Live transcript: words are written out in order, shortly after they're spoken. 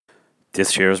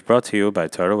This year is brought to you by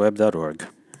TorahWeb.org.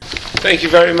 Thank you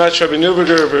very much, Rabbi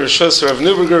Neuberger, B'Rishos Rav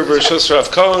Neuberger, B'Rishos Rav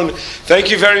Cohen.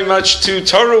 Thank you very much to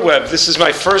Torah Web. This is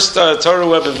my first Torah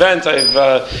Web event. I've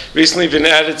recently been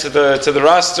added to the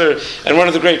roster, and one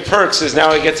of the great perks is now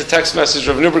I get to text message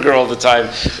Rav Neuberger all the time,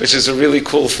 which is a really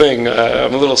cool thing.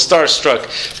 I'm a little starstruck,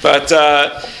 but.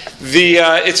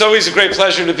 It's always a great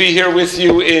pleasure to be here with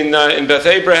you in Beth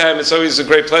Abraham. It's always a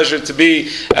great pleasure to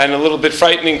be, and a little bit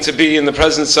frightening to be in the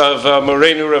presence of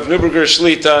Moreinu Rav Neuberger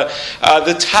Shlita.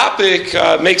 The topic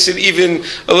makes it even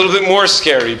a little bit more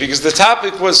scary, because the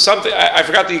topic was something, I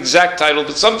forgot the exact title,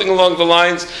 but something along the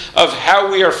lines of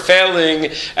how we are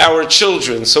failing our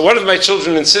children. So one of my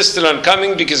children insisted on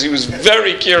coming because he was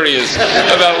very curious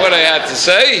about what I had to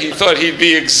say. He thought he'd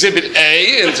be Exhibit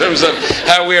A in terms of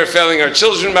how we are failing our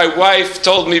children. My wife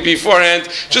told me beforehand,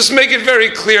 just make it very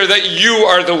clear that you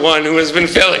are the one who has been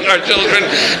failing our children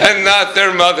and not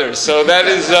their mother. So that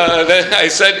is, I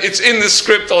said, it's in the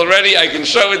script already. I can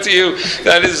show it to you.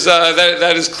 That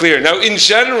is clear. Now, in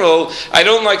general, I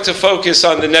don't like to focus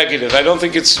on the negative. I don't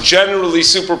think it's generally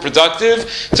super productive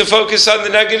to focus on the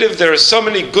negative. There are so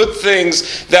many good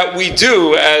things that we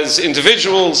do as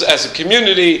individuals, as a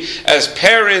community, as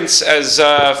parents, as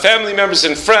family members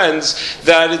and friends,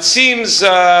 that it seems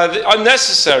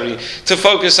unnecessary to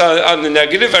focus on the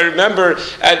negative. I remember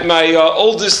at my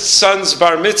oldest son's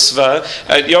bar mitzvah,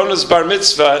 at Yona's bar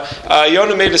mitzvah,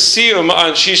 Yona made a siyum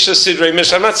on Shisha Sidrei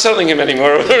Mishnah. I'm not selling him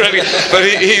anymore already, but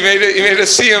he made a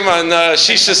siyum on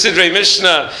Shisha Sidrei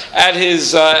Mishnah at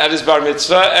his bar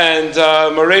mitzvah, and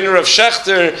Moreinu Rav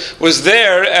Shechter was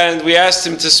there, and we asked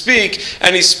him to speak,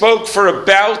 and he spoke for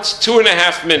about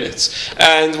 2.5 minutes.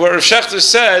 And what Rav Shechter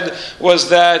said was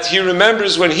that he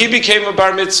remembers when he became a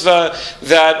bar mitzvah,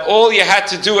 that all you had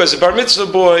to do as a bar mitzvah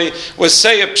boy was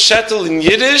say a pshetel in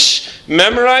Yiddish,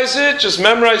 memorize it, just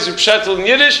memorize your pshetel in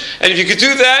Yiddish, and if you could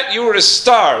do that, you were a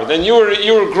star, then you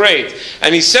were great.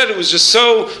 And he said it was just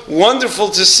so wonderful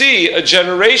to see a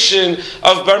generation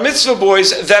of bar mitzvah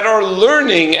boys that are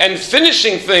learning and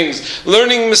finishing things,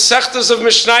 learning Masechtas of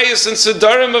Mishnayos and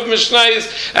Sedarim of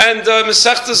Mishnayos and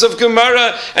Masechtas of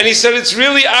Gemara, and he said it's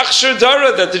really Achshar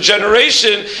Dara that the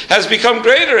generation has become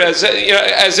greater, as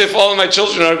if all of my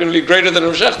children are going to be greater than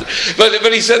Rav Shechter.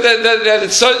 But he said that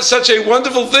it's such a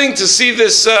wonderful thing to see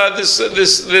this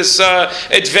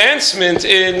advancement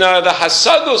in the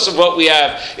hasados of what we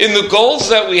have, in the goals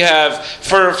that we have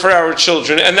for our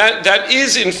children, and that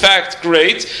is in fact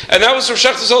great. And that was Rav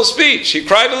Shechter's whole speech. He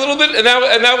cried a little bit, and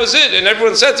that was it. And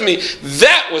everyone said to me,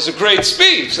 "That was a great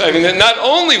speech." I mean, not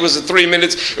only was it 3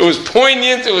 minutes, it was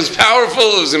poignant, it was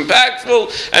powerful, it was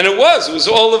impactful, and it was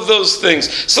all of those things.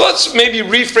 So let's maybe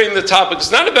reframe the topic.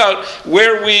 It's not about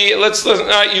where let's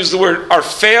not use the word are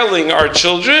failing our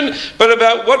children, but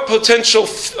about what potential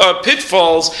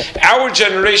pitfalls our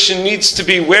generation needs to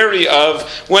be wary of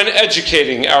when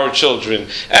educating our children.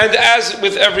 And as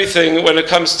with everything when it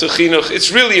comes to chinuch,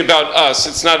 it's really about us,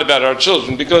 it's not about our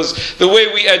children, because the way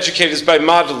we educate is by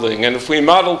modeling, and if we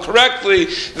model correctly,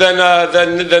 then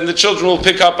the children will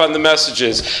pick up on the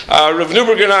messages. Rav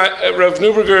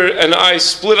Neuberger and I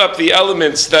split up the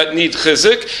elements that need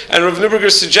chizik, and Rav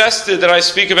Neuberger suggested that I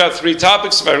speak about 3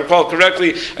 topics. If I recall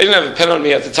correctly, I didn't have a pen on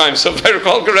me at the time, so if I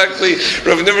recall correctly,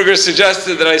 Rav Neuberger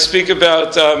suggested that I speak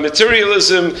about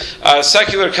materialism,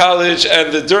 secular college,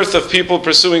 and the dearth of people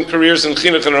pursuing careers in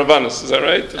chinuch and rabbanos. Is that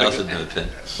right? I also didn't have a pen.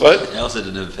 What? I also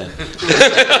didn't have a pen.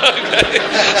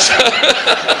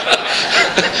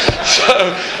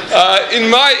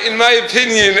 In my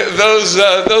opinion,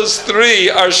 those 3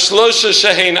 are shlosha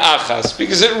shehein achas,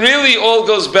 because it really all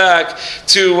goes back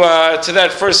to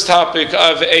that first topic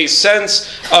of a sense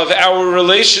of our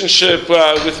relationship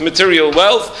with material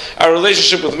wealth, our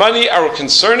relationship with money, our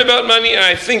concern about money, and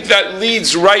I think that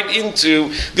leads right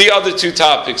into the other 2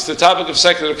 topics, the topic of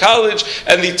secular college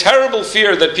and the terrible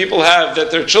fear that people have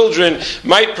that their children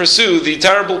might pursue the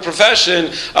terrible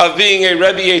profession of being a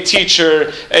Rebbe, a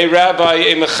teacher, a rabbi,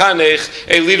 a mechanech,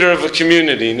 a leader of a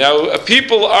community. Now,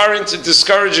 people aren't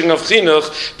discouraging of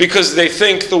chinuch because they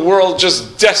think the world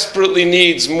just desperately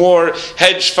needs more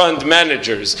hedge fund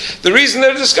managers. The reason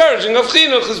they're discouraging of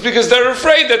chinuch is because they're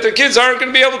afraid that their kids aren't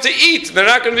going to be able to eat. They're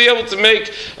not going to be able to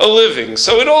make a living.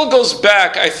 So it all goes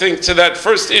back, I think, to that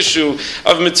first issue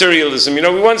of materialism.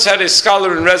 We once had a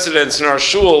scholar in residence in our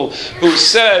shul who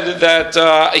said that,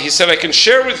 he said, I can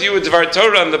share with you a Dvar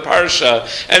Torah on the Parsha,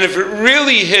 and if it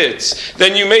really hits,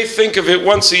 then you may think of it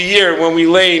once a year when we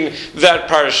lane that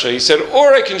Parsha. He said,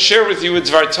 or I can share with you a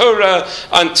Dvar Torah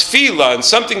on Tefillah, on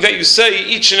something that you say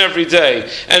each and every day.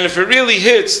 And if it really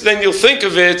hits, then you'll think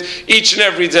of it each and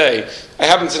every day. I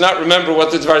happen to not remember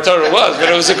what the Dvar Torah was, but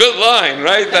it was a good line,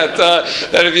 right?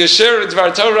 That if you share a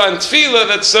Dvar Torah on Tefillah,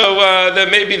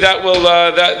 that maybe that will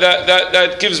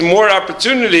that gives more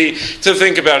opportunity to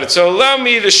think about it. So allow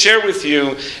me to share with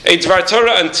you a Dvar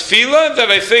Torah on Tefillah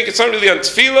that I think, it's not really on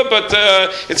Tefillah, but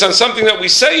it's on something that we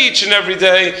say each and every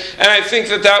day, and I think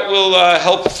that will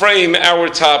help frame our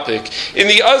topic. In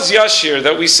the Az Yashir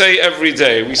that we say every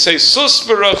day, we say Sus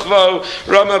v'rochvo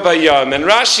Rama Bayam, and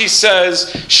Rashi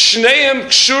says Shneim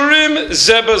kshurim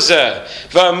ze bazeh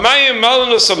v'amayim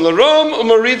malanosam larom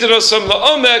u'moridinosam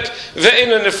laomek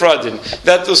ve'ena nefradin.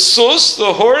 That the sus,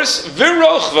 the horse,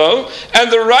 v'rochvo, and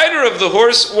the rider of the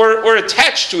horse were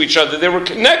attached to each other. They were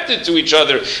connected to each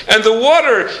other, and the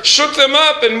water shook them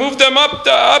up and moved them up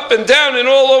and down and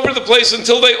all over the place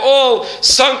until they all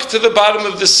sunk to the bottom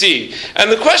of the sea. And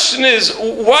the question is,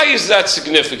 why is that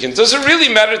significant? Does it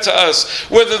really matter to us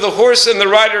whether the horse and the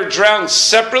rider drowned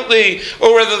separately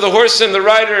or whether the horse and the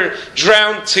rider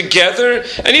drowned together?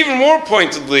 And even more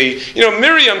pointedly,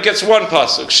 Miriam gets one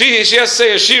pasuk. She has to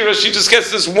say a shira, she just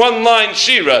gets this one line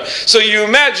shira. So you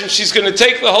imagine she's going to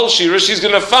take the whole shira, she's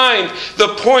going to find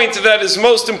the point that is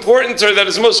most important or that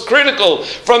is most critical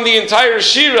from the entire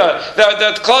shira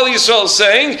that Klal Yisrael is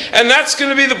saying, and that's going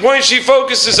to be the point she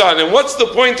focuses on. And what's the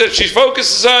point that she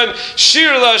focuses on?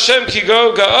 Shir la Hashem ki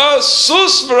go ga'ah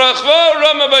sus v'rachva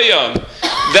rama bayam.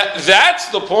 That's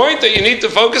the point that you need to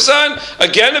focus on.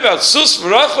 Again, about sus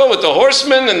v'rachva with the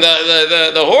horseman and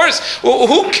the horse. Well,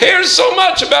 who cares so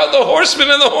much about the horseman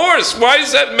and the horse? Why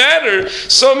does that matter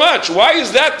so much? Why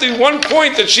is that the one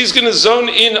point that she's going to zone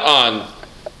in on?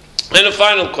 And a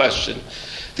final question.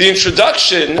 The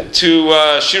introduction to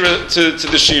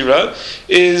the Shira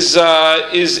is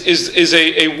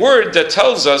a word that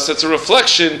tells us, that's a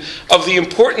reflection of the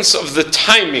importance of the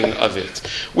timing of it.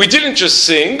 We didn't just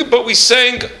sing, but we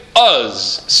sang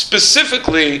us,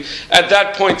 specifically at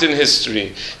that point in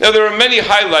history. Now there are many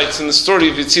highlights in the story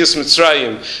of Yetzias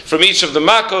Mitzrayim, from each of the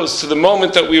Makos to the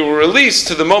moment that we were released,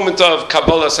 to the moment of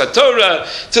Kabbalas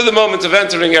HaTorah, to the moment of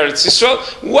entering Eretz Yisrael.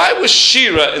 Why was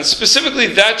Shira, and specifically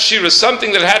that Shira,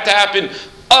 something that had to happen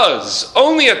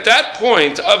only at that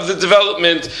point of the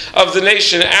development of the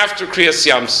nation after Kriyas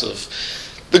Yamsuf?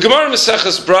 The Gemara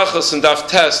Maseches Brachos and Daf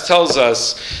Tes tells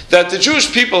us that the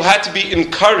Jewish people had to be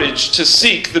encouraged to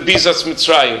seek the Bizas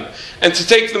Mitzrayim and to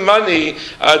take the money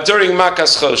during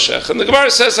Makas Choshech. And the Gemara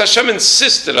says Hashem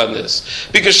insisted on this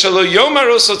because Shelo Yomar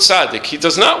Oso Tzadik, he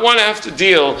does not want to have to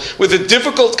deal with a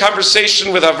difficult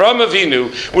conversation with Avraham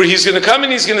Avinu where he's going to come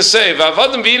and he's going to say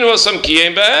V'avadim v'inu osam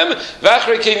kiyem b'hem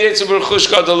v'achrei ken yetzu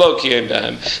b'rechush gadol kiyem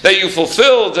b'hem, that you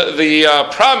fulfilled the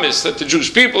promise that the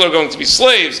Jewish people are going to be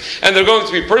slaves and they're going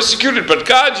to be persecuted, but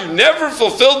God, you never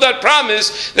fulfilled that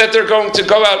promise that they're going to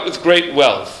go out with great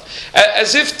wealth.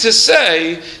 As if to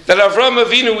say that Avraham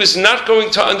Avinu is not going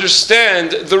to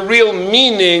understand the real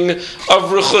meaning of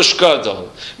Rechush Gadol.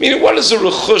 Meaning, what is a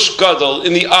Rechush Gadol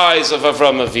in the eyes of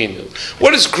Avraham Avinu?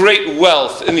 What is great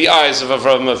wealth in the eyes of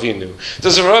Avraham Avinu?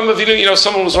 Does Avraham Avinu,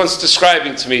 someone was once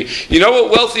describing to me, you know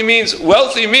what wealthy means?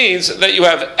 Wealthy means that you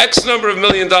have X number of $1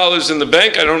 million in the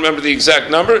bank. I don't remember the exact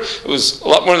number. It was a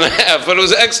lot more than half, but it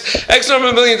was X number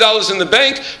of $1 million in the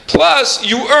bank, plus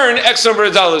you earn X number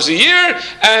of dollars a year,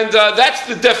 and that's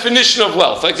the definition of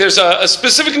wealth. Like there's a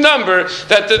specific number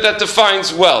that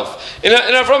defines wealth. In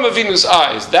Avraham Avinu's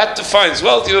eyes, that defines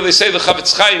wealth. They say the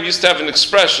Chavetz Chaim used to have an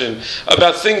expression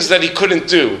about things that he couldn't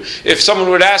do. If someone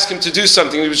would ask him to do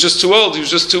something, he was just too old, he was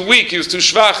just too weak, he was too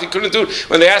shvach, he couldn't do it.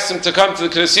 When they asked him to come to the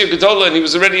Knesset Gedola and he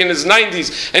was already in his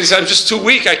 90s, and he said, I'm just too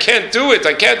weak, I can't do it,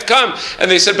 I can't come. And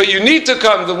they said, but you need to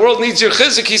come, the world needs your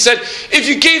chizik. He said, if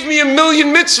you gave me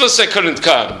 1,000,000 mitzvahs, I couldn't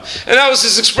come. And that was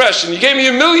his expression. You gave me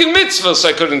 1,000,000 mitzvahs,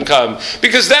 I couldn't come.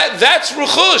 Because that's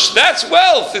ruchush, that's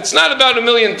wealth. It's not about $1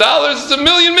 million, it's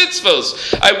 1,000,000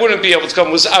 mitzvahs. I wouldn't be able to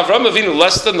come. Was Avraham Avinu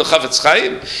less than the Chavetz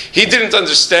Chaim? He didn't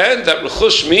understand that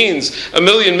ruchush means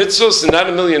 1,000,000 mitzvahs and not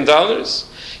 $1 million?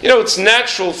 It's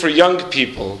natural for young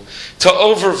people to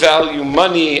overvalue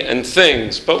money and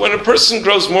things, but when a person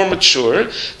grows more mature,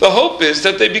 the hope is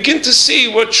that they begin to see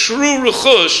what true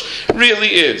ruchush really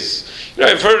is.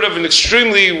 I've heard of an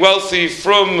extremely wealthy,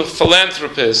 frum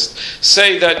philanthropist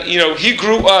say that, he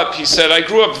grew up, he said, I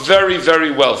grew up very,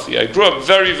 very wealthy. I grew up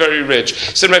very, very rich.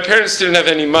 He said, my parents didn't have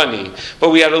any money, but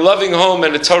we had a loving home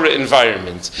and a Torah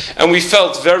environment. And we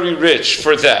felt very rich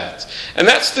for that. And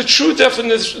that's the true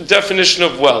definition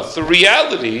of wealth. The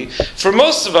reality, for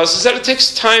most of us, is that it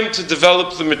takes time to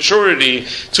develop the maturity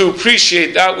to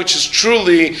appreciate that which is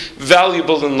truly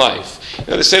valuable in life.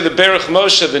 They say the Berach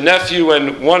Moshe, the nephew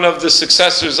and one of the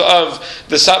successors of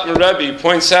the Satmar Rebbe,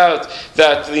 points out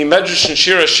that the Medrash and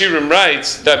Shir Hashirim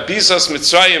writes that Bizas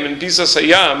Mitzrayim and Bizas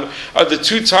Hayam are the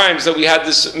two times that we had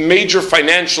this major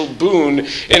financial boon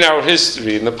in our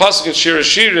history. And the pasuk in Shir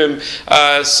Hashirim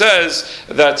says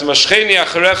that Mashcheni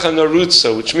Acharecha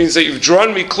Narutza, which means that you've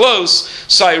drawn me close,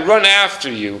 so I run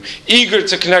after you, eager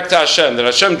to connect to Hashem. That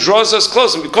Hashem draws us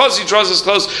close, and because He draws us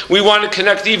close, we want to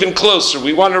connect even closer.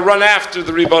 We want to run after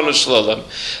the Ribono Shalom.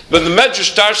 But the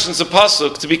Medrash darshans the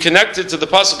pasuk to be connected to the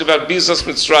pasuk about Bizas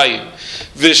Mitzrayim.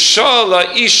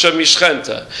 V'shala isha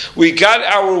mishchenta. We got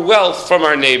our wealth from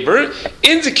our neighbor,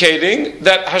 indicating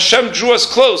that Hashem drew us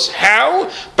close.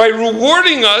 How? By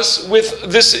rewarding us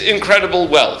with this incredible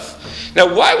wealth.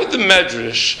 Now, why would the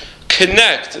Medrash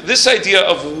connect this idea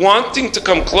of wanting to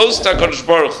come close to HaKadosh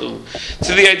Baruch Hu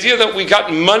to the idea that we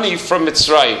got money from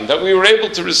Mitzrayim, that we were able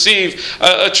to receive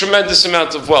a tremendous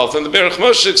amount of wealth? And the Berach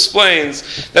Moshe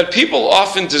explains that people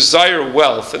often desire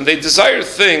wealth, and they desire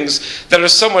things that are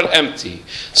somewhat empty.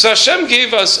 So Hashem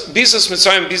gave us Bizas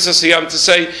Mitzrayim, Bizas Hayam to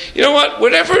say, you know what,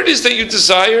 whatever it is that you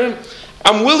desire,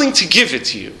 I'm willing to give it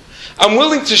to you. I'm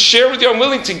willing to share with you. I'm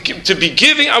willing to be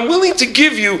giving. I'm willing to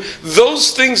give you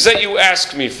those things that you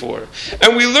ask me for.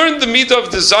 And we learned the midah of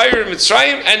desire in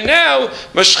Mitzrayim, and now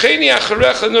Mashcheni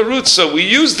Acharecha Narutza. We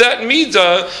use that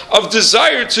midah of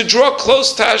desire to draw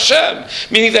close to Hashem,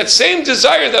 meaning that same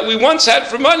desire that we once had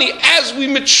for money. As we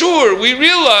mature, we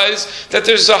realize that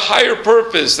there's a higher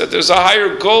purpose, that there's a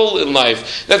higher goal in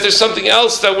life, that there's something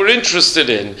else that we're interested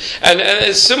in. And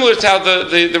it's similar to how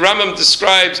the Rambam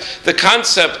describes the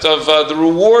concept of the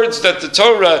rewards that the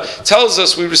Torah tells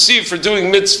us we receive for doing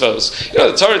mitzvos. You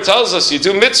know, the Torah tells us you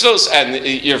do mitzvos and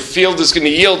your field is going to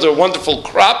yield a wonderful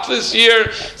crop this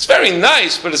year. It's very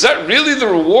nice, but is that really the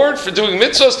reward for doing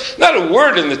mitzvos? Not a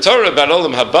word in the Torah about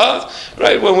Olam Haba,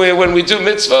 right? When we do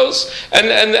mitzvos,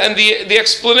 and the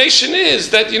explanation is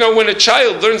that, you know, when a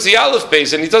child learns the Aleph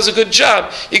Beis and he does a good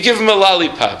job, you give him a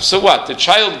lollipop. So what? The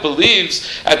child believes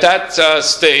at that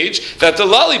stage that the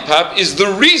lollipop is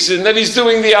the reason that he's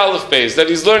doing the Aleph Beis, that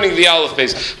he's learning the Aleph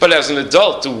Beis. But as an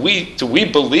adult, do we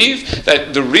believe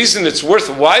that the reason it's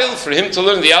worthwhile for him to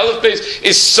learn the Aleph Beis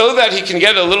is so that he can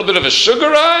get a little bit of a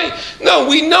sugar high? No,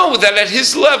 we know that at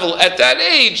his level, at that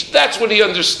age, that's what he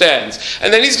understands.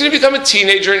 And then he's going to become a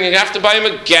teenager, and you have to buy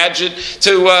him a gadget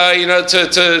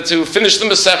to finish the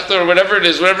Masechta or whatever it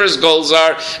is, whatever his goals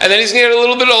are. And then he's going to get a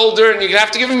little bit older, and you're going to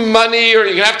have to give him money, or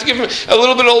you're going to have to give him a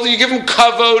little bit older. You give him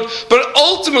kavod, but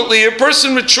ultimately, a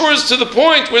person matures to the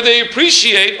point where they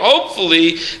appreciate,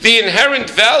 hopefully, the inherent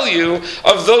value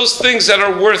of those things that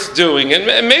are worth doing.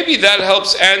 And maybe that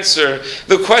helps answer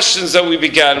the questions that we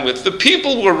began with. The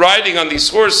people were riding on these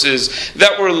horses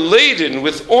that were laden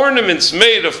with ornaments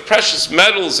made of precious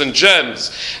metals and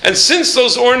gems. And since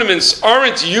those ornaments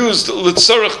aren't used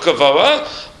l'tzorech kavara,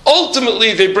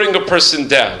 ultimately they bring a person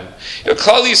down. You know,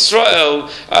 Klal Yisrael,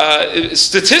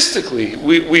 statistically,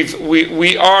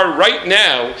 we are right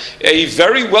now a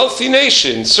very wealthy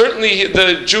nation. Certainly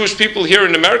the Jewish people here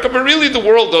in America, but really the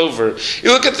world over.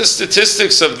 You look at the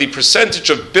statistics of the percentage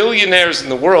of billionaires in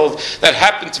the world that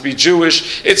happen to be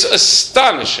Jewish, it's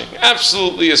astonishing,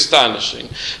 absolutely astonishing.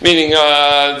 Meaning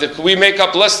we make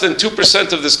up less than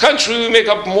 2% of this country, we make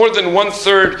up more than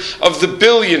 1/3 of the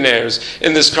billionaires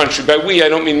in this country. By we, I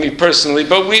don't mean me personally,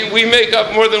 but we make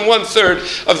up more than 1/3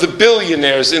 of the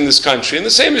billionaires in this country. And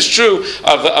the same is true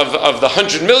of the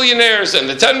 100 millionaires and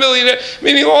the 10 millionaires,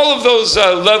 meaning all of those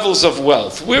levels of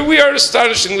wealth. We are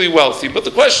astonishingly wealthy. But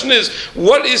the question is,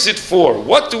 what is it for?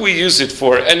 What do we use it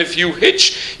for? And if you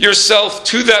hitch yourself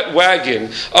to that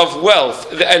wagon of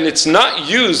wealth and it's not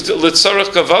used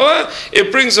l'tzarech kavara,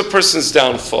 it brings a person's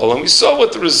downfall. And we saw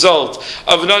what the result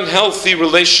of an unhealthy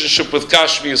relationship with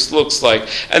Gashmius looks like.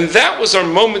 And that was our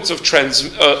moment of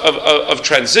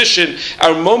transition,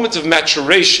 our moment of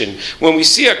maturation. When we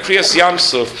see a Kriyas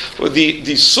Yamsuf,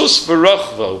 the sus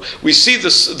v'rochvo, we see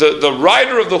the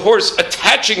rider of the horse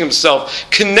attaching himself,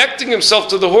 connecting himself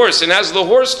to the horse, and as the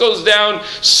horse goes down,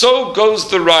 so goes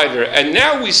the rider. And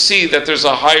now we see that there's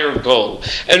a higher goal.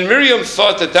 And Miriam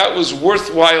thought that was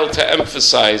worthwhile to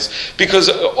emphasize, because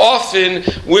often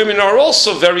women are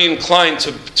also very inclined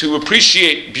to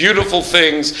appreciate beautiful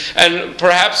things, and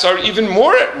perhaps are even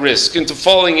more at risk into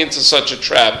falling into such a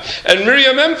trap. And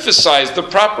Miriam emphasized the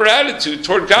proper attitude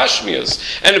toward Gashmias.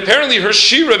 And apparently her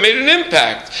shira made an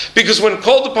impact, because when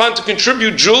called upon to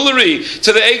contribute jewelry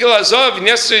to the Egel Azav in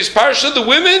yesterday's parsha, the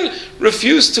women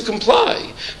refused to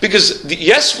comply. Because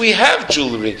yes, we have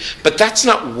jewelry, but that's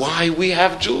not why we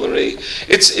have jewelry.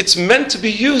 It's meant to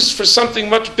be used for something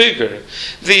much bigger.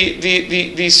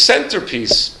 The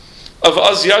centerpiece of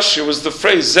Az Yashir was the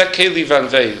phrase Zeh Keli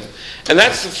Vanveyu. And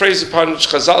that's the phrase upon which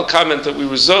Chazal comment that we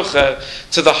were zocha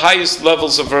to the highest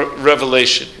levels of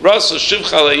revelation. Raso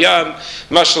shivcha layam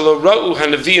mashalo ra'u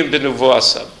hanaviyim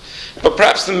b'nevuasam. But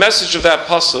perhaps the message of that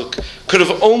pasuk could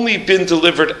have only been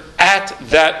delivered at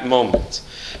that moment.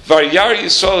 When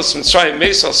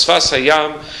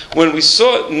we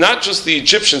saw not just the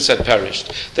Egyptians had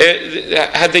perished,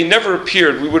 had they never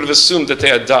appeared, we would have assumed that they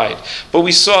had died. But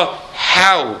we saw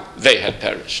how they had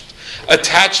perished.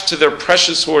 Attached to their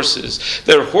precious horses,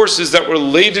 their horses that were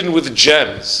laden with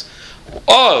gems.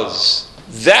 Oz,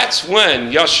 that's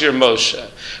when Yashir Moshe.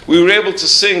 We were able to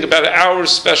sing about our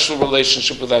special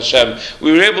relationship with Hashem.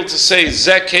 We were able to say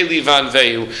Zeh Keli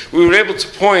Vanvehu. We were able to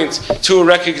point to a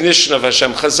recognition of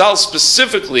Hashem. Chazal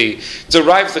specifically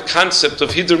derived the concept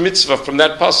of Hidur Mitzvah from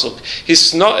that pasuk,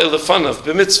 Hisna Elefanav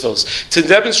b'mitzvos, to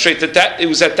demonstrate that it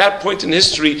was at that point in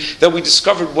history that we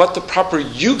discovered what the proper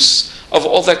use of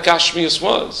all that Gashmius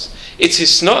was. It's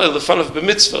Hisna Elefanav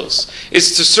b'mitzvos.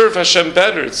 It's to serve Hashem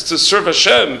better. It's to serve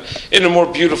Hashem in a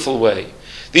more beautiful way.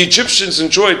 The Egyptians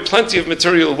enjoyed plenty of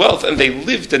material wealth, and they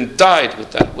lived and died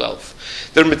with that wealth.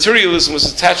 Their materialism was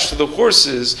attached to the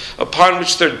horses upon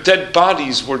which their dead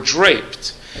bodies were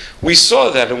draped. We saw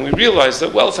that, and we realized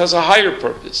that wealth has a higher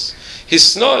purpose.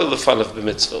 Hisna elefanav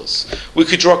b'mitzvos. We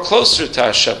could draw closer to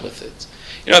Hashem with it.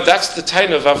 That's the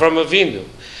taina of Avram Avinu.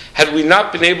 Had we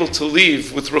not been able to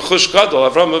leave with Rechush Gadol,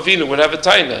 Avram Avinu would have a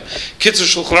taina. Kitzur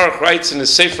Shulchan Aruch writes in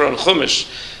his Sefer on Chumash,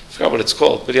 I forgot what it's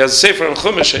called, but he has a Sefer on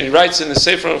Chumash, and he writes in the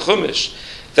Sefer on Chumash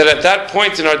that at that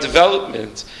point in our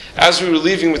development, as we were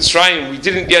leaving Mitzrayim, we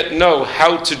didn't yet know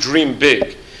how to dream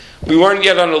big. We weren't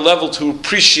yet on a level to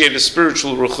appreciate a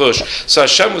spiritual rechush. So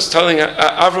Hashem was telling,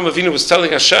 Avram Avinu was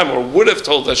telling Hashem, or would have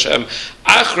told Hashem,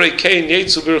 Achrei kein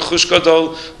yetzu b'rechush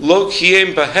gadol lo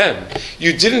kiyem bahem.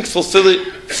 You didn't fulfill it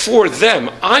for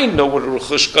them. I know what a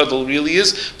rechush gadol really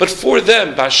is, but for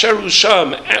them, b'asher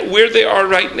usham, where they are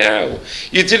right now,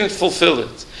 you didn't fulfill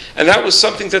it. And that was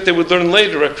something that they would learn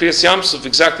later at Kriyas Yamsuf,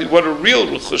 exactly what a real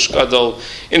Rechush Gadol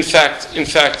in fact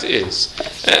is.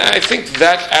 And I think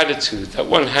that attitude that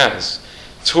one has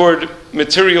toward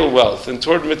material wealth and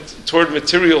toward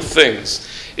material things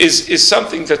is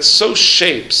something that so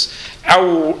shapes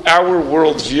our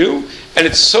worldview, and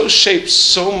it so shapes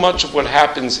so much of what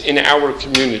happens in our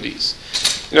communities.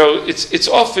 It's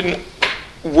often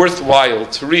worthwhile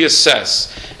to reassess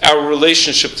our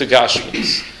relationship to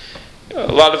Gashmis. A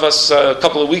lot of us, a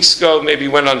couple of weeks ago, maybe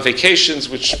went on vacations,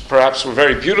 which perhaps were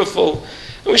very beautiful.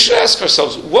 And we should ask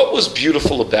ourselves, what was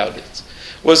beautiful about it?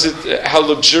 Was it how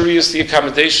luxurious the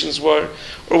accommodations were?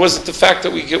 Or was it the fact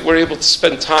that we were able to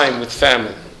spend time with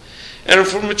family? And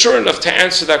if we're mature enough to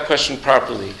answer that question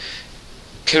properly,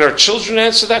 can our children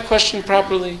answer that question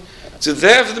properly? Do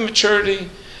they have the maturity?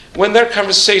 When their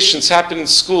conversations happen in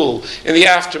school in the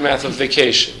aftermath of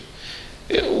vacation,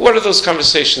 what do those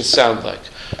conversations sound like?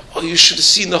 Oh, you should have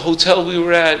seen the hotel we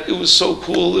were at. It was so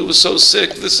cool. It was so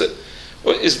sick.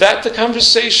 Is that the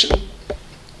conversation?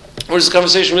 Or is the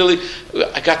conversation really,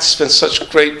 I got to spend such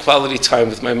great quality time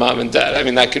with my mom and dad? I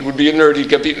mean, that kid would be a nerd. He'd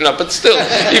get beaten up. But still,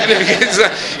 even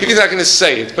if he's not going to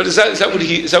say it. But is that what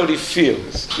he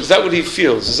feels? Is that what he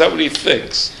feels? Is that what he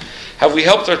thinks? Have we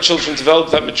helped our children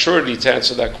develop that maturity to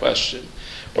answer that question?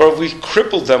 Or have we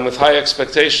crippled them with high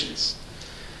expectations?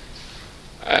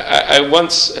 I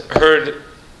once heard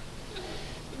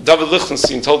David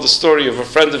Lichtenstein told the story of a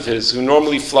friend of his who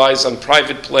normally flies on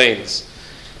private planes.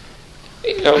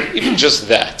 Even just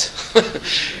that.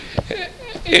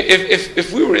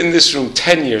 if we were in this room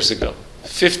 10 years ago,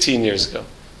 15 years ago,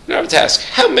 I would ask,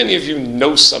 how many of you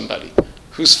know somebody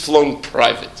who's flown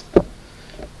private?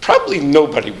 Probably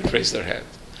nobody would raise their hand.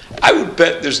 I would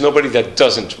bet there's nobody that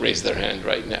doesn't raise their hand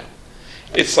right now.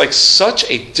 It's like such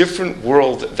a different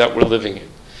world that we're living in.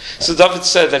 So David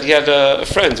said that he had a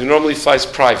friend who normally flies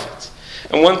private.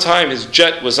 And one time his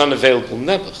jet was unavailable,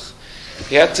 Nebuch.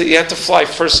 He had to fly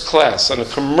first class on a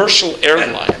commercial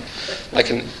airline, like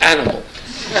an animal.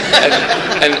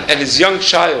 And his young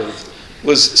child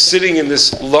was sitting in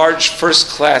this large first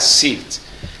class seat.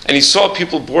 And he saw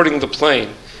people boarding the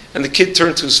plane. And the kid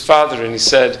turned to his father and he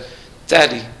said,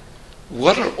 Daddy,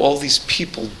 what are all these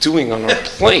people doing on our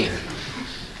plane?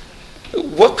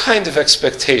 What kind of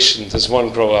expectation does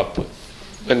one grow up with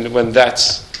when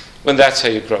that's how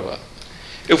you grow up?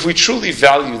 If we truly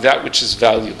value that which is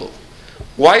valuable,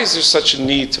 why is there such a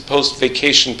need to post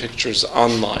vacation pictures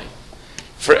online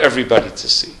for everybody to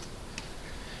see?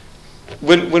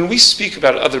 When we speak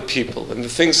about other people and the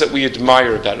things that we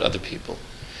admire about other people,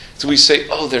 do we say,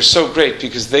 oh, they're so great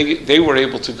because they were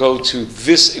able to go to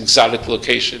this exotic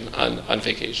location on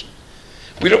vacation?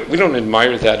 We don't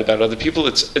admire that about other people.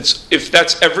 It's if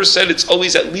that's ever said, it's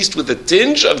always at least with a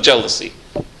tinge of jealousy,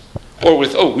 or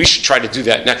with we should try to do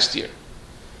that next year.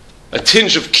 A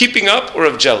tinge of keeping up or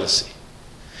of jealousy.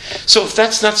 So if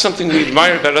that's not something we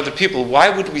admire about other people, why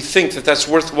would we think that that's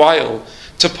worthwhile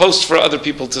to post for other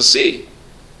people to see?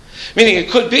 Meaning it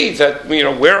could be that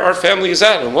where our family is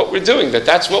at and what we're doing,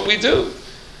 that's what we do.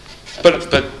 But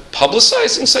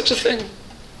publicizing such a thing?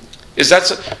 Is that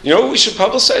what we should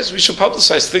publicize? We should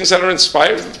publicize things that are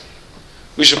inspiring.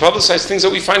 We should publicize things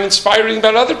that we find inspiring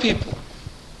about other people.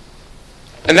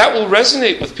 And that will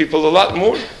resonate with people a lot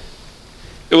more.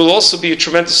 It will also be a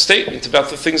tremendous statement about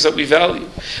the things that we value.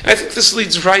 And I think this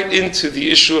leads right into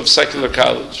the issue of secular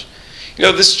college.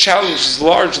 This challenge is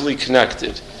largely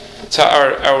connected to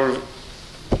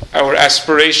our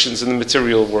aspirations in the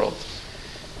material world.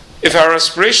 If our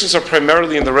aspirations are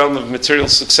primarily in the realm of material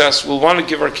success, we'll want to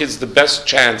give our kids the best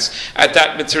chance at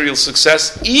that material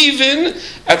success, even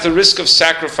at the risk of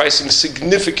sacrificing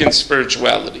significant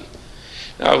spirituality.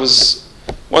 Now, I was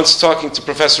once talking to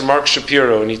Professor Mark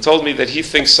Shapiro, and he told me that he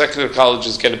thinks secular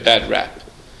colleges get a bad rap.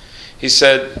 He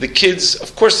said, the kids,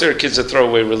 of course there are kids that throw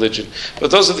away religion,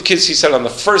 but those are the kids, he said, on the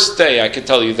first day I can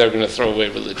tell you they're going to throw away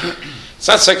religion. It's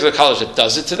not secular college that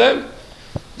does it to them.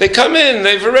 They come in,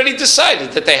 they've already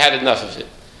decided that they had enough of it.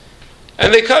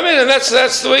 And they come in, and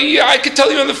that's the way, I could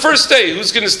tell you on the first day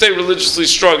who's going to stay religiously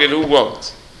strong and who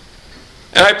won't.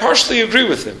 And I partially agree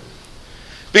with him.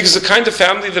 Because the kind of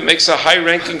family that makes a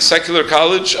high-ranking secular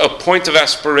college a point of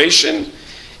aspiration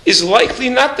is likely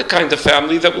not the kind of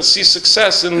family that will see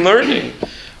success in learning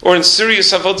or in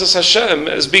serious avodas Hashem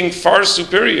as being far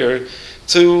superior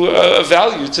to a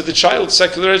value to the child's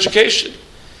secular education.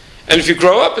 And if you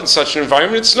grow up in such an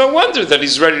environment, it's no wonder that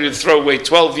he's ready to throw away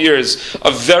 12 years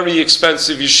of very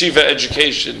expensive yeshiva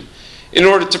education in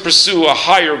order to pursue a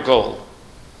higher goal.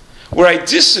 Where I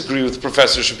disagree with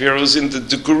Professor Shapiro is in the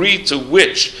degree to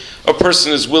which a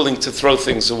person is willing to throw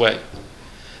things away.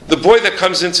 The boy that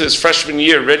comes into his freshman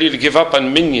year ready to give up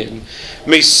on minyan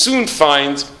may soon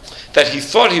find that he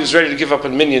thought he was ready to give up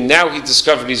on minyan, now he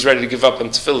discovered he's ready to give up on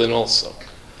tefillin also.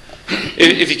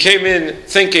 If he came in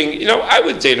thinking, I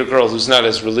would date a girl who's not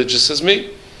as religious as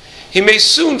me, he may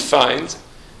soon find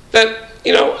that,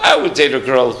 I would date a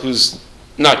girl who's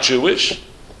not Jewish.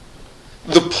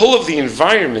 The pull of the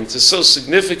environment is so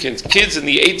significant. Kids in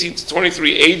the 18 to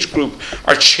 23 age group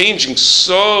are changing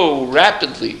so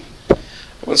rapidly.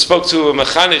 I once spoke to a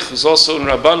mechanich who's also in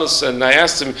Rabbanus, and I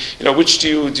asked him, which do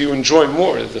you enjoy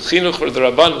more, the chinuch or the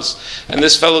Rabbanus? And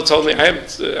this fellow told me, I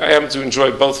happen to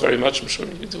enjoy both very much, I'm sure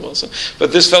you do also.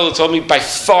 But this fellow told me, by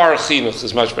far chinuch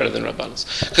is much better than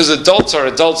Rabbanus. Because adults are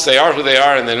adults, they are who they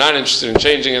are, and they're not interested in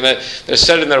changing, and they're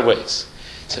set in their ways.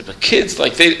 He said, but kids,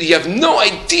 you have no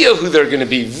idea who they're going to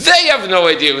be. They have no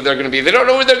idea who they're going to be. They don't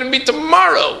know who they're going to be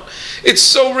tomorrow. It's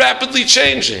so rapidly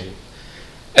changing.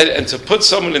 And to put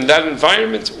someone in that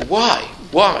environment, why?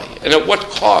 Why? And at what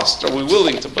cost are we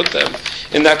willing to put them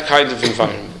in that kind of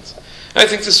environment? And I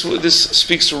think this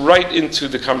speaks right into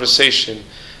the conversation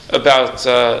about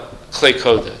Klei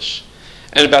Kodesh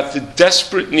and about the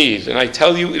desperate need, and I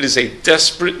tell you it is a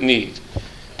desperate need,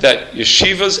 that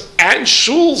yeshivas and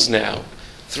shuls now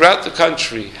throughout the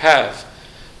country have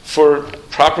for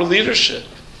proper leadership,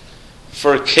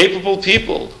 for capable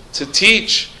people to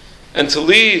teach and to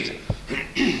lead.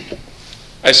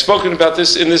 I've spoken about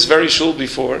this in this very shul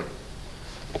before.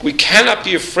 We cannot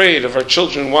be afraid of our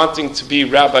children wanting to be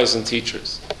rabbis and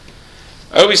teachers.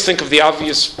 I always think of the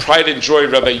obvious pride and joy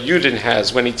Rabbi Yudin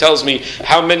has when he tells me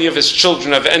how many of his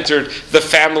children have entered the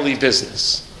family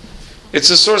business. It's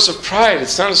a source of pride.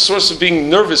 It's not a source of being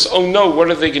nervous. Oh no, what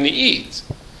are they going to eat?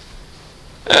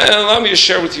 And allow me to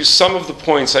share with you some of the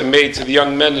points I made to the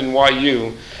young men in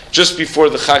YU just before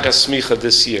the Chag HaSmicha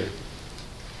this year.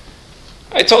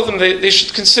 I told them they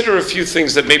should consider a few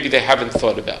things that maybe they haven't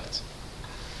thought about.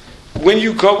 When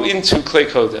you go into Klei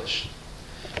Kodesh,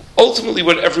 ultimately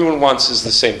what everyone wants is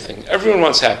the same thing. Everyone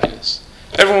wants happiness.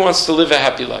 Everyone wants to live a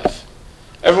happy life.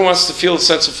 Everyone wants to feel a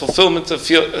sense of fulfillment, to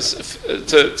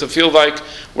feel like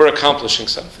we're accomplishing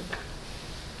something.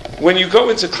 When you go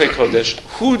into Klei Kodesh,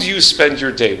 who do you spend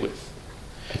your day with?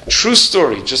 True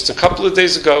story. Just a couple of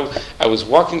days ago, I was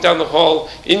walking down the hall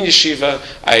in yeshiva.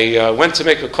 I went to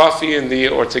make a coffee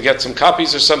or to get some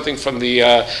copies or something from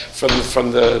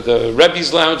the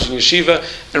Rebbe's lounge in yeshiva,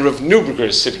 and Rav Neuberger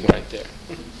is sitting right there.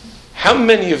 How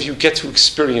many of you get to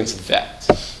experience that?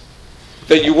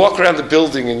 That you walk around the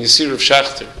building and you see Rav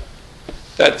Schachter.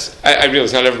 That I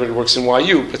realize not everybody works in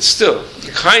YU, but still,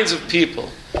 the kinds of people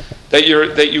that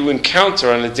you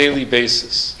encounter on a daily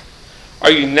basis. Are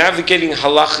you navigating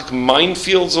halachic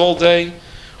minefields all day?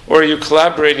 Or are you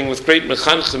collaborating with great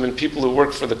mechanchim and people who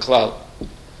work for the klal?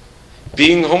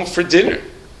 Being home for dinner.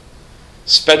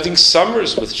 Spending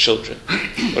summers with children.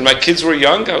 When my kids were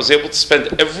young, I was able to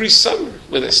spend every summer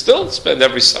with them. I still spend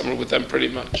every summer with them pretty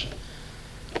much.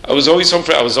 I was always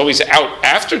out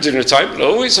after dinner time, but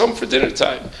always home for dinner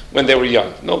time when they were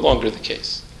young. No longer the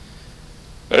case.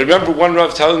 But I remember one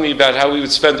Rav telling me about how he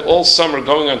would spend all summer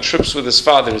going on trips with his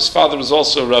father. His father was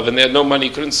also a Rav, and they had no money,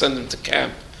 he couldn't send him to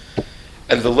camp.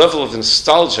 And the level of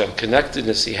nostalgia and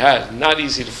connectedness he had, not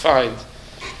easy to find.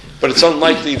 But it's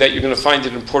unlikely that you're going to find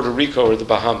it in Puerto Rico or the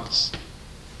Bahamas.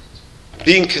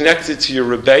 Being connected to your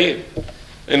Rabbi,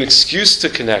 an excuse to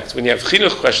connect when you have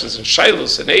chinuch questions and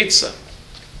shailos and eitzah.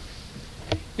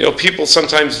 People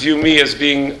sometimes view me as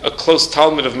being a close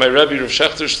talmid of my Rabbi, Rav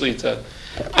Shechter Shlita.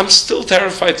 I'm still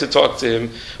terrified to talk to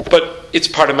him, but it's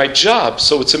part of my job,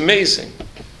 so it's amazing.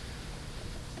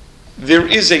 There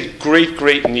is a great,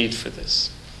 great need for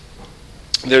this.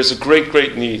 There's a great,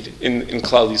 great need in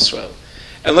Klal Yisrael.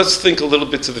 And let's think a little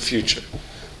bit to the future.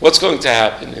 What's going to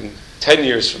happen in 10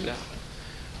 years from now?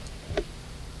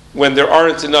 When there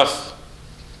aren't enough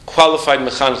qualified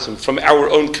mechanchim from our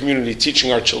own community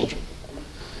teaching our children.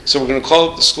 So we're going to call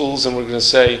up the schools and we're going to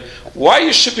say, why are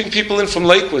you shipping people in from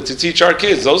Lakewood to teach our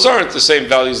kids? Those aren't the same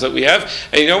values that we have.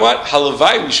 And you know what?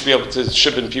 Halavai, we should be able to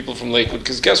ship in people from Lakewood.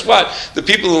 Because guess what? The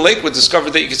people in Lakewood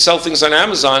discovered that you could sell things on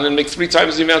Amazon and make 3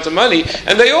 times the amount of money.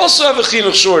 And they also have a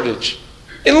chinuch shortage.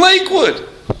 In Lakewood.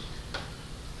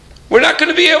 We're not going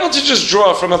to be able to just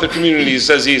draw from other communities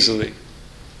as easily.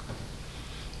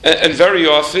 And very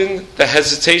often, the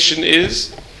hesitation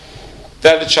is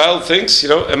that the child thinks,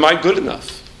 am I good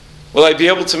enough? Will I be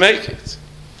able to make it?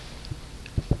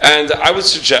 And I would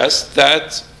suggest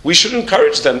that we should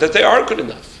encourage them that they are good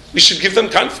enough. We should give them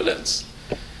confidence.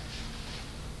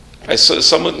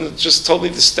 Someone just told me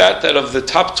the stat that of the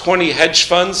top 20 hedge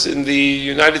funds in the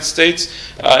United States,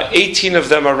 18 of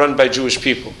them are run by Jewish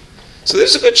people. So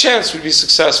there's a good chance we'd be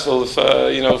successful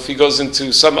if he goes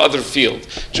into some other field.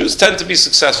 Jews tend to be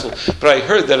successful. But I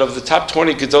heard that of the top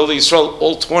 20 Gedolei Yisrael,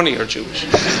 all 20 are Jewish.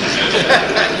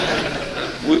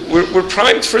 We're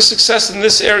primed for success in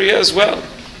this area as well.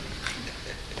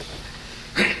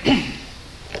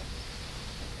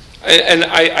 And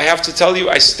I have to tell you,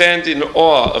 I stand in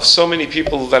awe of so many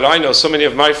people that I know, so many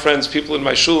of my friends, people in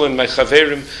my shul and my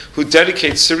chaverim, who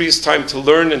dedicate serious time to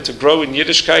learn and to grow in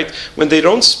Yiddishkeit when they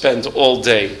don't spend all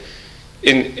day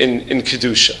in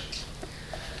Kedusha.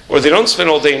 Or they don't spend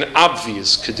all day in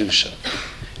obvious Kedusha.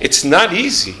 It's not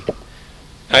easy.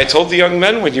 I told the young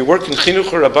men, when you work in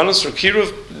Chinuch or Rabbanos or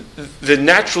Kiruv, the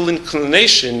natural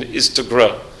inclination is to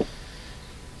grow.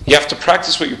 You have to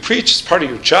practice what you preach as part of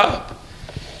your job.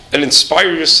 And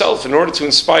inspire yourself in order to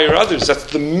inspire others. That's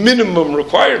the minimum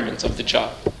requirement of the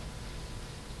job.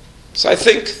 So I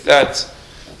think that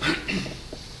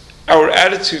our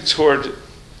attitude toward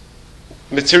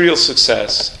material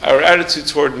success, our attitude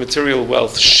toward material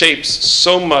wealth shapes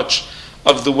so much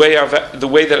of the way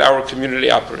that our community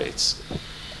operates.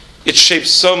 It shapes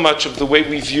so much of the way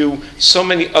we view so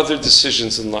many other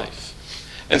decisions in life.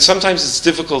 And sometimes it's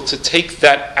difficult to take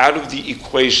that out of the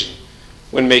equation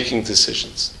when making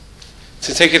decisions.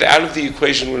 To take it out of the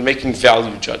equation when making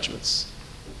value judgments.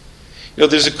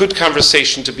 There's a good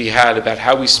conversation to be had about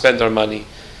how we spend our money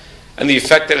and the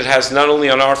effect that it has not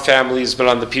only on our families but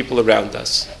on the people around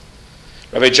us.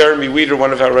 Rabbi Jeremy Weider,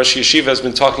 one of our Rosh Yeshiva, has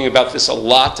been talking about this a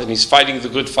lot, and he's fighting the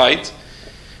good fight.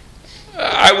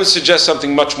 I would suggest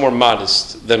something much more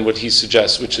modest than what he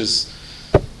suggests, which is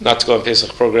not to go on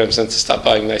Pesach programs and to stop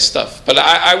buying nice stuff. But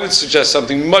I would suggest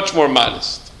something much more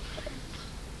modest.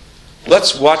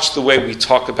 Let's watch the way we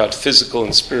talk about physical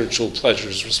and spiritual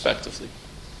pleasures, respectively.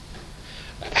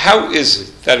 How is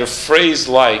it that a phrase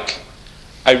like,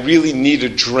 I really need a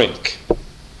drink,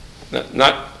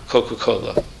 not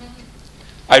Coca-Cola,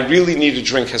 I really need a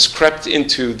drink, has crept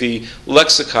into the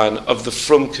lexicon of the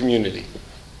frum community?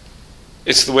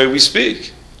 It's the way we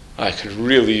speak. I could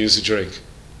really use a drink.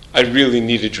 I really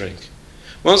need a drink.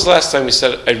 When was the last time we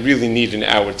said, I really need an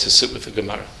hour to sit with the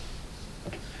Gemara?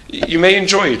 You may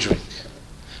enjoy a drink.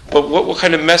 But what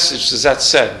kind of message does that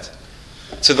send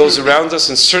to those around us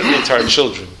and certainly to our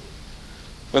children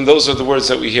when those are the words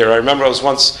that we hear? I remember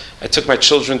I took my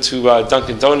children to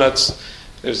Dunkin' Donuts.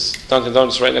 There's Dunkin'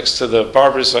 Donuts right next to the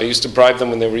barbers, so I used to bribe them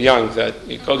when they were young that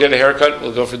you go get a haircut,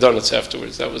 we'll go for donuts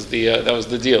afterwards. That was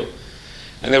the deal.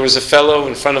 And there was a fellow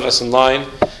in front of us in line,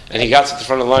 and he got to the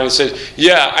front of the line and said,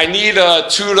 yeah, I need 2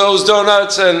 of those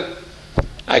donuts, and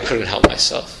I couldn't help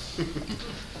myself.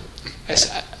 I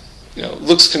said,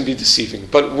 looks can be deceiving,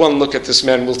 but one look at this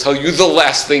man will tell you the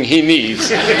last thing he needs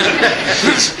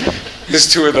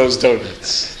is 2 of those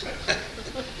donuts.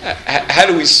 how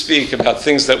do we speak about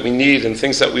things that we need and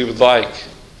things that we would like?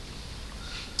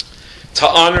 To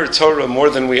honor Torah more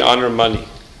than we honor money.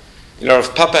 You know,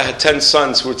 if Papa had 10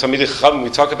 sons who were Talmidei Chacham, we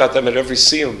talk about them at every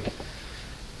siyum.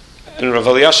 And Rav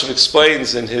Elyashiv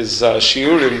explains in his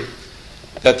shiurim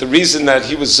that the reason that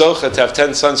he was zocha to have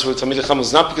 10 sons who were Talmidei Chacham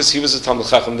was not because he was a Talmid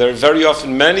Chacham. There are very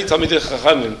often many Talmidei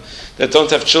Chachamim that don't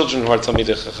have children who are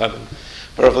Talmidei Chachamim.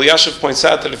 But Rav Elyashiv points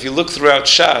out that if you look throughout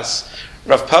Shas,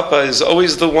 Rav Papa is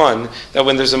always the one that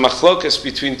when there's a machlokas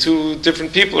between two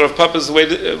different people, Rav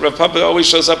Papa always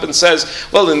shows up and says,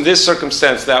 well, in this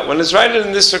circumstance that one is right, and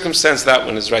in this circumstance that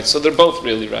one is right. So they're both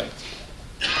really right.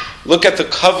 Look at the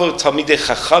kavod Talmidei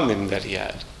Chachamim that he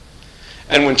had.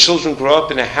 And when children grow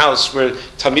up in a house where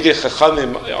Talmidei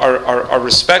Chachamim are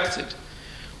respected,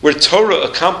 where Torah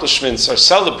accomplishments are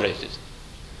celebrated,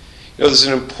 you know, there's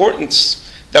an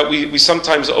importance that we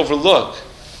sometimes overlook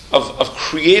of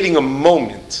creating a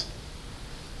moment.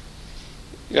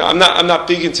 You know, I'm not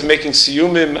big into making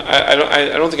siyumim. I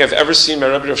don't think I've ever seen my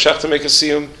Rabbi Rav Shechter make a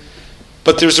siyum,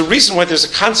 but there's a reason why there's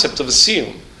a concept of a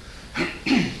siyum.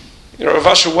 You know, Rav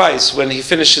Asher Weiss, when he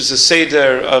finishes a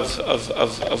seder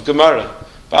of Gemara,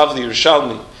 Bavli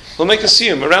Yerushalmi, he'll make a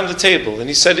siyum around the table, and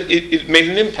he said it made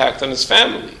an impact on his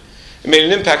family. It made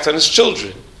an impact on his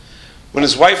children. When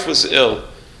his wife was ill,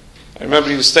 I remember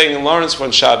he was staying in Lawrence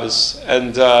one Shabbos,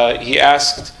 and he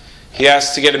asked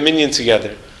to get a minyan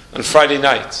together on Friday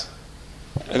night.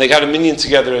 And they got a minyan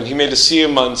together, and he made a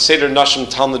siyum on Seder Nashim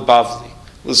Talmud Bavli,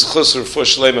 l'zechus refuah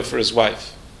shlema for his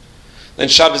wife. Then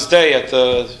Shabbos day at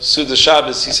the Suda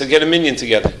Shabbos, he said, get a minyan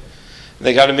together. And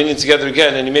they got a minyan together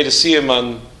again, and he made a siyum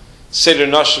on Seder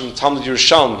Nashim Talmud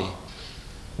Yerushalmi,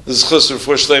 l'zechus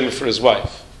refuah shlema for his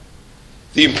wife.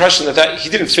 The impression that he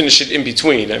didn't finish it in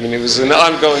between. I mean, it was an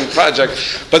ongoing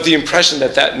project, but the impression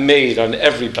that made on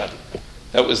everybody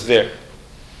that was there.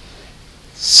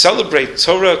 Celebrate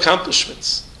Torah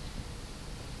accomplishments.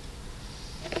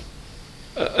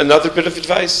 Another bit of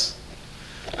advice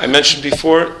I mentioned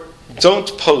before,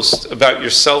 don't post about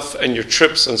yourself and your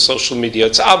trips on social media.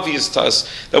 It's obvious to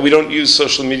us that we don't use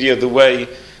social media the way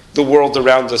the world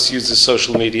around us uses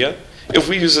social media, if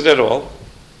we use it at all.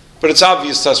 But it's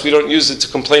obvious to us we don't use it to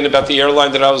complain about the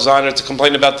airline that I was on, or to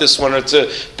complain about this one, or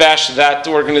to bash that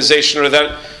organization or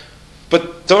that.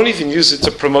 But don't even use it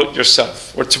to promote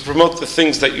yourself or to promote the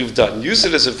things that you've done. Use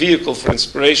it as a vehicle for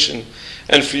inspiration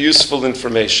and for useful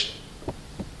information.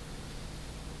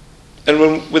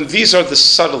 And when these are the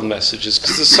subtle messages,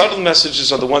 because the subtle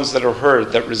messages are the ones that are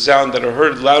heard, that resound, that are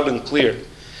heard loud and clear.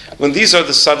 When these are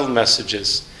the subtle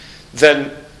messages,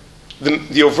 then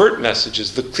the overt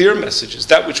messages, the clear messages,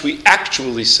 that which we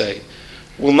actually say,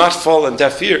 will not fall on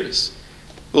deaf ears.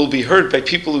 Will be heard by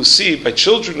people who see, by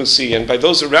children who see, and by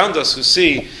those around us who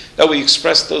see that we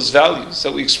express those values,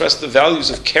 that we express the values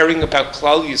of caring about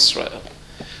Klal Yisrael.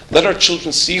 Let our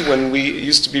children see when we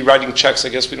used to be writing checks. I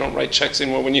guess we don't write checks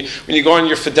anymore. When you go on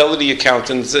your Fidelity account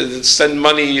and send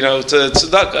money, to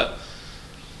tzedakah,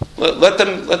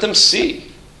 let them see.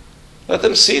 Let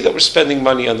them see that we're spending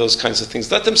money on those kinds of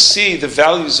things. Let them see the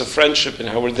values of friendship and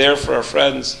how we're there for our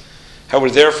friends, how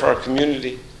we're there for our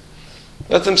community.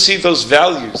 Let them see those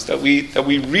values that we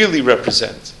really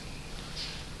represent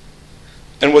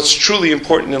and what's truly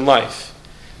important in life.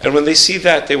 And when they see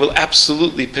that, they will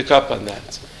absolutely pick up on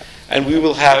that. And we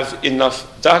will have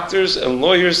enough doctors and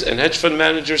lawyers and hedge fund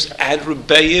managers and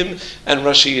Rebbeim and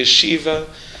Rashi Yeshiva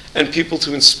and people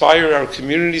to inspire our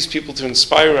communities, people to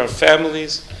inspire our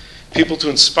families, people to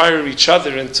inspire each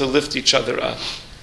other and to lift each other up.